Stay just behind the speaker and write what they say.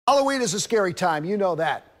Halloween is a scary time, you know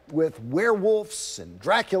that, with werewolves and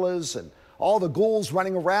draculas and all the ghouls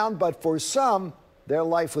running around. But for some, their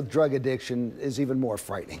life with drug addiction is even more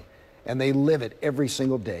frightening, and they live it every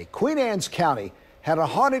single day. Queen Anne's County had a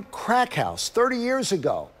haunted crack house 30 years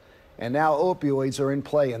ago, and now opioids are in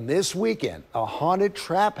play. And this weekend, a haunted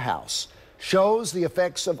trap house shows the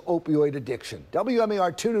effects of opioid addiction.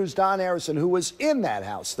 WMAR 2 News' Don Harrison, who was in that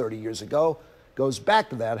house 30 years ago, goes back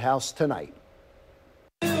to that house tonight.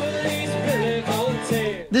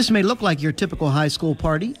 This may look like your typical high school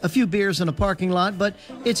party, a few beers in a parking lot, but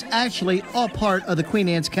it's actually all part of the Queen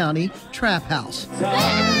Anne's County trap house.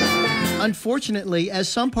 Unfortunately, as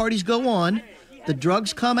some parties go on, the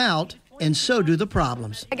drugs come out, and so do the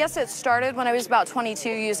problems. I guess it started when I was about 22,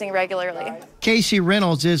 using regularly. Casey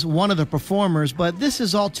Reynolds is one of the performers, but this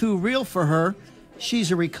is all too real for her.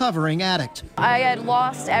 She's a recovering addict. I had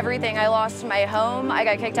lost everything. I lost my home. I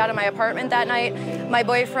got kicked out of my apartment that night. My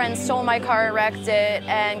boyfriend stole my car, wrecked it,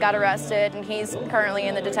 and got arrested, and he's currently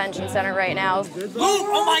in the detention center right now.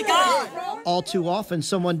 Oh my God! All too often,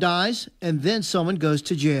 someone dies, and then someone goes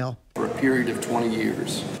to jail. For a period of 20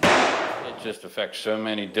 years. It just affects so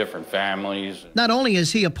many different families. Not only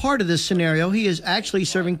is he a part of this scenario, he is actually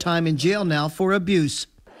serving time in jail now for abuse.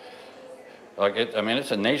 I mean,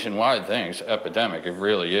 it's a nationwide thing. It's an epidemic. It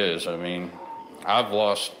really is. I mean, I've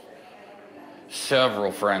lost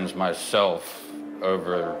several friends myself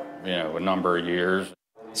over, a number of years.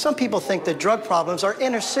 Some people think that drug problems are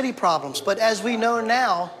inner city problems, but as we know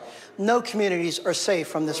now, no communities are safe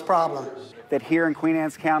from this problem. That here in Queen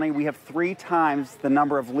Anne's County, we have 3 times the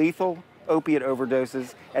number of lethal opiate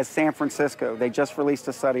overdoses as San Francisco. They just released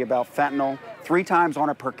a study about fentanyl, 3 times on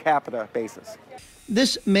a per capita basis.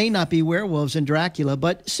 This may not be werewolves and Dracula,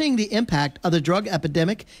 but seeing the impact of the drug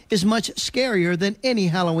epidemic is much scarier than any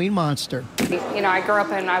Halloween monster. I grew up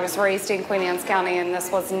and I was raised in Queen Anne's County, and this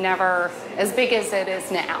was never as big as it is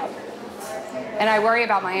now. And I worry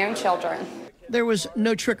about my own children. There was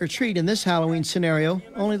no trick-or-treat in this Halloween scenario,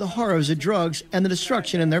 only the horrors of drugs and the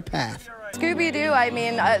destruction in their path. Scooby-Doo,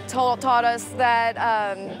 taught us that,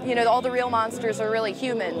 all the real monsters are really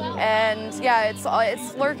human. And, yeah,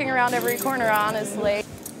 it's lurking around every corner, honestly.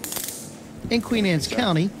 In Queen Anne's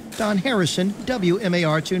County, Don Harrison,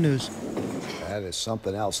 WMAR 2 News. That is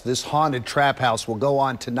something else. This haunted trap house will go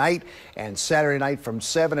on tonight and Saturday night from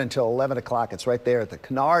 7 until 11 o'clock. It's right there at the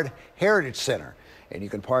Kennard Heritage Center. And you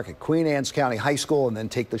can park at Queen Anne's County High School and then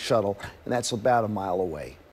take the shuttle, and that's about a mile away.